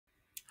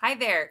Hi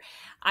there,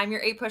 I'm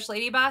your APUSH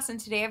Lady Boss, and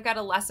today I've got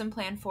a lesson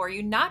plan for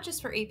you, not just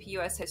for AP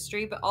US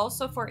History, but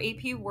also for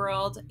AP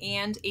World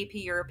and AP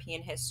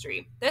European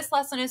History. This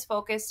lesson is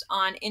focused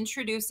on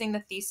introducing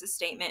the thesis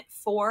statement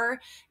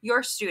for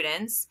your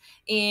students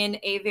in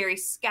a very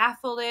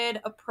scaffolded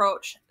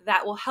approach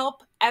that will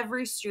help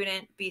every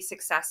student be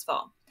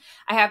successful.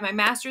 I have my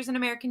master's in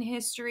American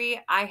history.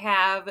 I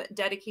have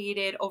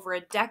dedicated over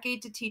a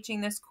decade to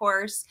teaching this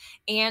course,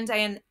 and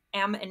I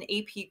am an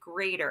AP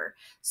grader.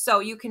 So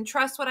you can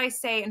trust what I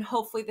say, and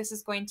hopefully this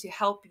is going to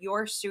help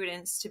your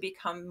students to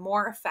become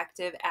more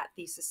effective at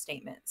thesis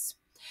statements.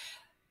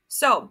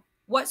 So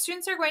what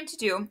students are going to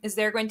do is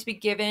they're going to be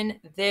given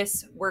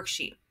this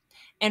worksheet.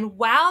 And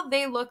while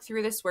they look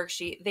through this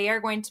worksheet, they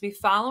are going to be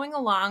following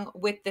along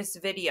with this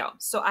video.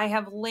 So I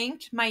have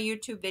linked my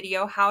YouTube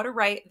video, How to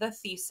Write the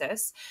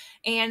Thesis.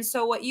 And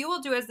so what you will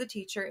do as the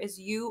teacher is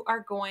you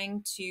are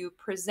going to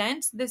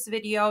present this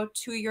video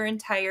to your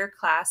entire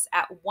class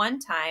at one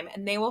time,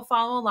 and they will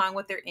follow along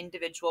with their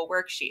individual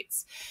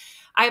worksheets.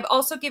 I've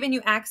also given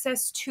you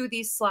access to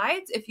these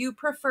slides if you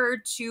prefer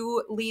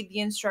to lead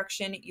the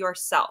instruction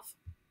yourself.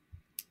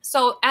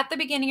 So at the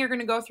beginning, you're going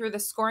to go through the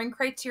scoring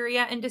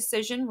criteria and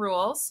decision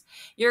rules.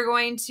 You're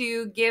going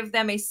to give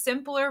them a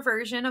simpler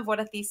version of what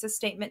a thesis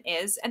statement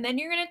is, and then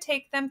you're going to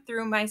take them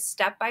through my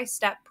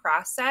step-by-step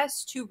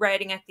process to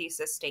writing a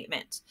thesis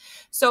statement.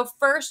 So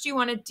first, you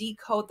want to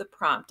decode the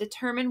prompt,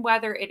 determine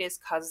whether it is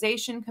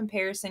causation,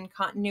 comparison,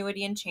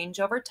 continuity, and change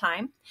over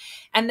time.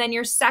 And then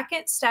your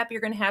second step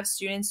you're going to have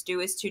students do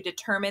is to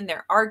determine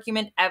their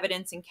argument,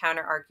 evidence, and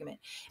counter-argument.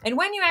 And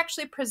when you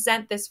actually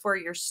present this for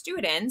your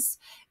students,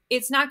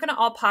 it's not going to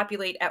all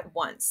populate at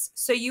once.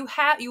 So you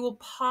will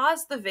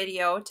pause the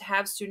video to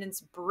have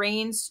students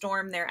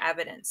brainstorm their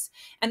evidence.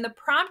 And the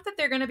prompt that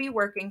they're going to be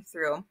working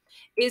through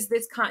is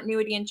this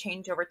continuity and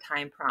change over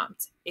time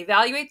prompt.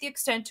 Evaluate the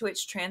extent to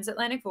which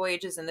transatlantic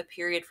voyages in the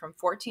period from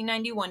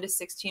 1491 to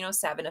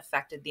 1607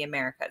 affected the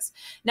Americas.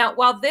 Now,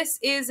 while this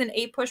is an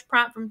APUSH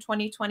prompt from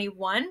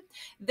 2021,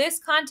 this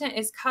content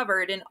is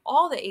covered in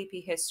all the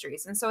AP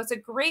histories. And so it's a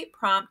great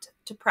prompt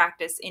to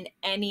practice in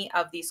any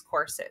of these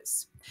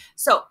courses.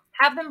 So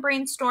have them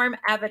brainstorm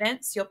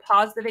evidence. You'll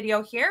pause the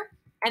video here,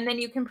 and then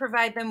you can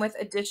provide them with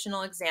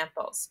additional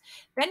examples.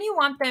 Then you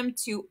want them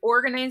to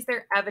organize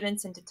their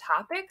evidence into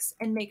topics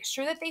and make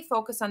sure that they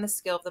focus on the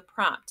skill of the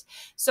prompt.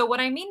 So what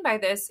I mean by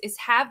this is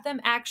have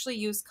them actually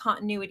use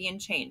continuity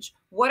and change.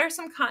 What are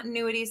some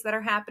continuities that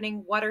are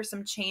happening? What are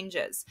some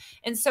changes?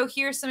 And so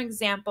here's some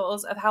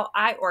examples of how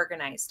I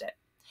organized it.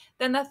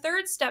 Then the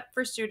third step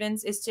for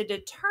students is to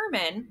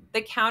determine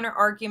the counter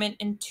argument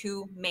in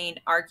two main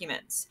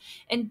arguments.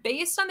 And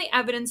based on the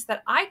evidence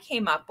that I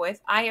came up with,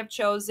 I have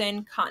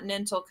chosen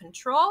continental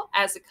control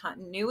as a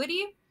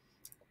continuity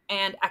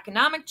and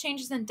economic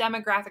changes and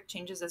demographic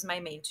changes as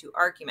my main two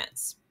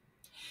arguments.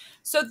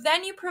 So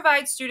then you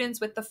provide students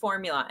with the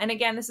formula. And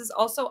again, this is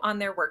also on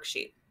their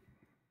worksheet.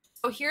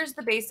 So here's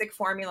the basic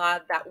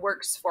formula that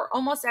works for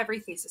almost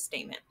every thesis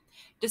statement.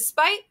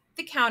 Despite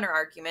the counter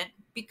argument,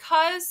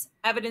 because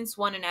evidence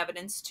 1 and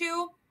evidence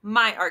 2,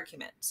 my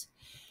argument.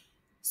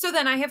 So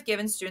then I have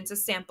given students a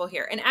sample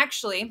here. And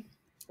actually,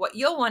 what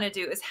you'll want to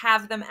do is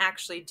have them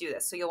actually do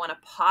this. So you'll want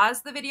to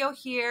pause the video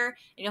here,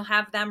 and you'll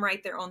have them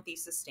write their own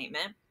thesis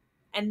statement.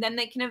 And then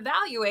they can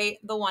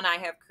evaluate the one I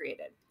have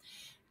created.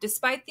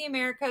 Despite the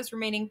Americas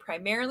remaining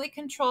primarily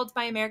controlled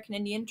by American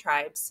Indian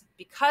tribes,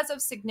 because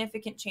of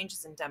significant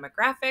changes in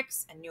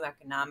demographics and new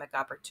economic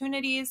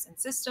opportunities and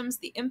systems,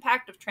 the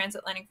impact of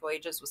transatlantic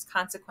voyages was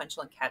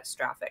consequential and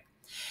catastrophic.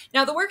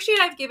 Now, the worksheet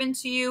I've given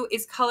to you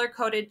is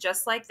color-coded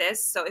just like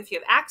this. So if you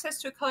have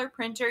access to a color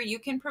printer, you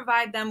can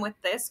provide them with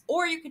this,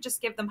 or you could just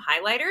give them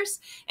highlighters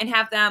and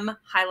have them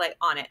highlight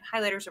on it.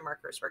 Highlighters or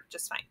markers work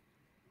just fine.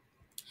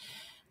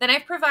 Then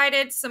I've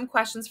provided some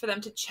questions for them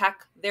to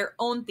check their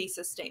own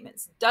thesis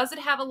statements. Does it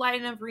have a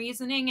line of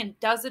reasoning, and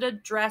does it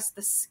address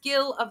the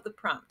skill of the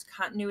prompt,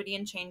 continuity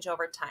and change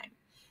over time?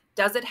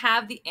 Does it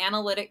have the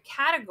analytic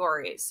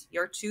categories,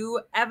 your two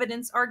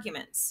evidence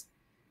arguments?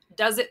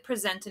 Does it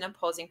present an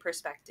opposing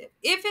perspective?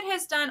 If it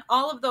has done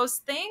all of those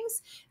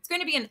things, it's going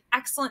to be an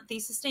excellent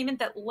thesis statement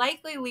that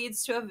likely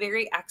leads to a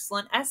very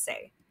excellent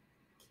essay.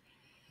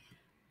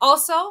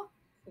 Also,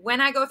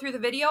 when I go through the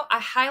video, I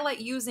highlight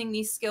using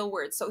these skill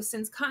words. So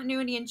since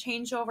continuity and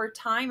change over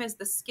time is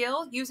the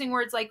skill, using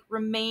words like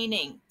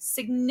remaining,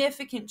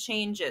 significant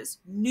changes,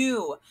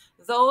 new,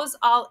 those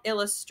all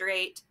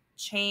illustrate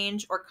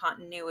change or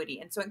continuity.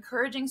 And so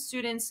encouraging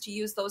students to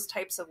use those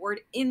types of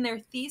words in their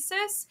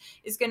thesis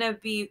is going to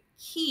be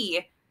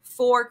key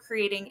for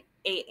creating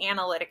an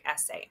analytic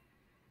essay.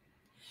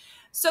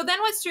 So then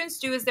what students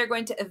do is they're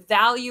going to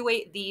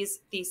evaluate these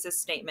thesis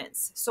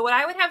statements. So what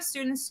I would have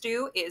students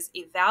do is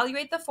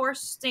evaluate the 4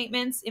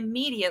 statements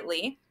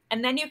immediately,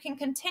 and then you can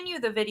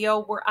continue the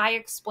video where I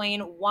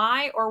explain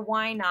why or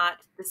why not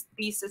the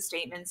thesis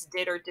statements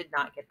did or did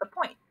not get the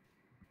point.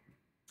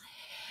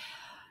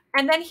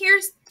 And then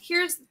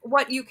here's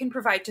what you can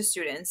provide to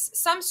students.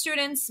 Some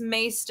students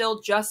may still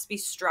just be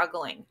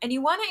struggling, and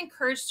you want to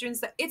encourage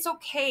students that it's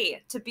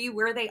okay to be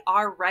where they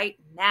are right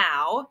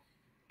now.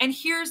 And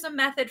here's a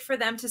method for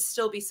them to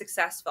still be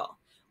successful.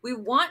 We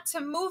want to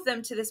move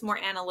them to this more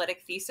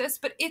analytic thesis,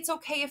 but it's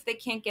okay if they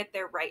can't get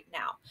there right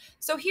now.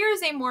 So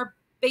here's a more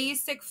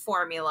basic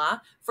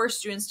formula for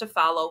students to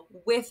follow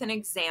with an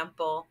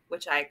example,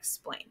 which I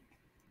explain.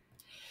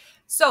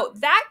 So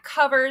that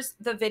covers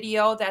the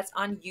video that's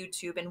on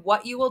YouTube and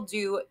what you will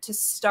do to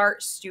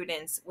start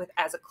students with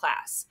as a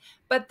class.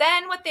 But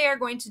then what they are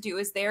going to do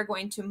is they are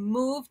going to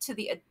move to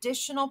the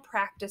additional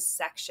practice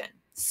section.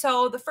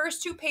 So the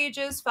first 2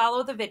 pages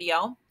follow the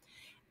video,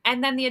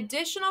 and then the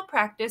additional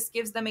practice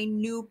gives them a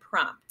new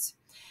prompt.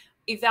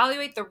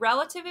 Evaluate the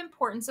relative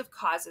importance of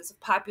causes of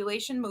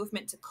population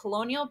movement to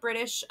colonial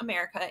British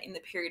America in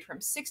the period from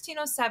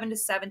 1607 to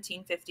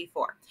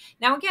 1754.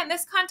 Now, again,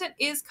 this content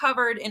is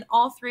covered in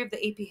all 3 of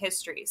the AP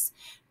histories.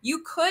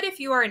 You could, if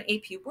you are an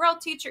AP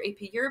World teacher,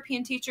 AP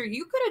European teacher,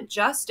 you could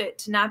adjust it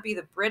to not be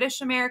the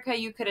British America.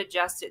 You could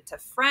adjust it to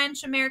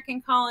French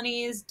American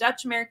colonies,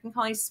 Dutch American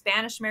colonies,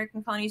 Spanish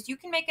American colonies. You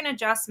can make an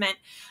adjustment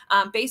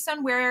based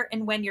on where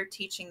and when you're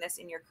teaching this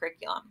in your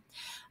curriculum.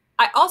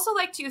 I also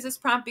like to use this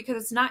prompt because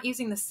it's not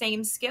using the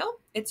same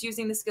skill. It's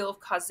using the skill of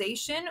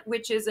causation,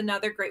 which is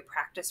another great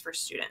practice for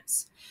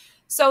students.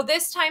 So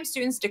this time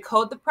students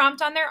decode the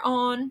prompt on their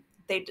own.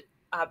 They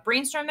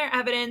brainstorm their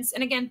evidence.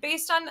 And again,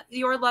 based on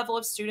your level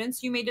of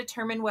students, you may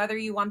determine whether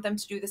you want them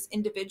to do this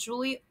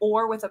individually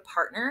or with a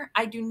partner.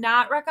 I do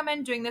not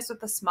recommend doing this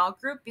with a small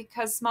group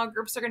because small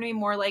groups are going to be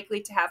more likely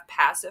to have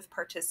passive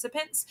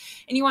participants,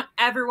 and you want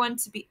everyone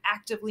to be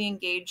actively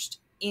engaged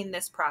in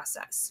this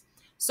process.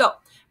 So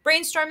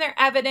brainstorm their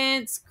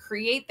evidence,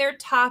 create their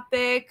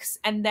topics,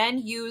 and then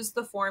use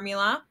the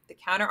formula, the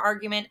counter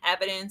argument,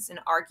 evidence, and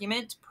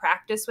argument.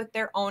 Practice with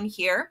their own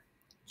here.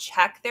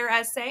 Check their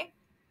essay.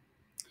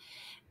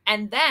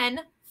 And then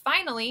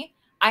finally,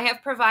 I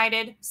have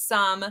provided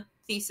some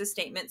thesis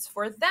statements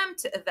for them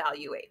to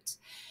evaluate.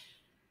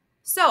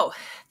 So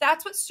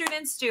that's what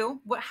students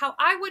do. How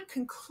I would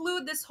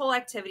conclude this whole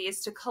activity is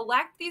to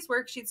collect these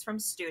worksheets from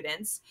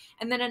students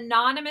and then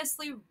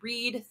anonymously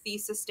read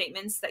thesis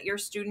statements that your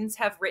students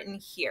have written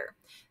here.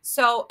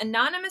 So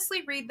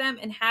anonymously read them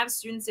and have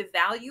students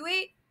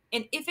evaluate.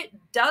 And if it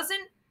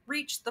doesn't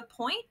reach the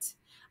point,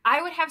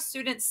 I would have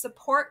students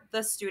support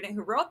the student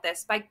who wrote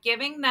this by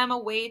giving them a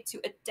way to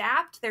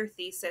adapt their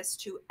thesis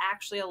to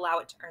actually allow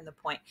it to earn the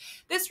point.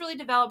 This really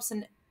develops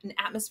an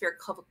atmosphere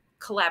of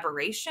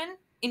collaboration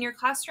in your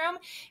classroom.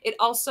 It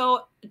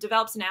also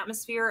develops an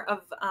atmosphere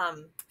of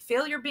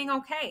failure being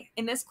okay.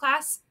 In this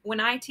class,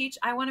 when I teach,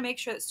 I want to make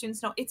sure that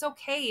students know it's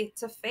okay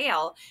to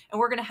fail, and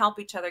we're going to help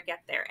each other get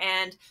there.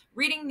 And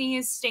reading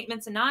these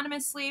statements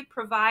anonymously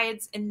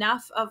provides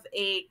enough of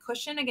a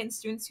cushion against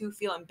students who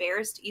feel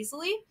embarrassed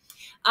easily,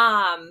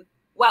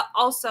 while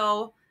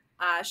also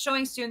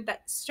showing students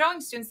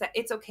that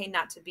it's okay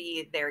not to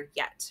be there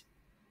yet.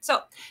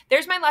 So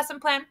there's my lesson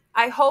plan.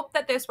 I hope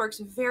that this works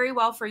very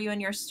well for you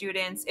and your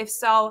students. If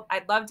so,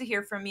 I'd love to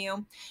hear from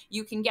you.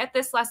 You can get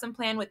this lesson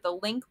plan with the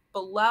link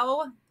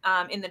below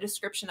in the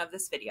description of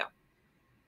this video.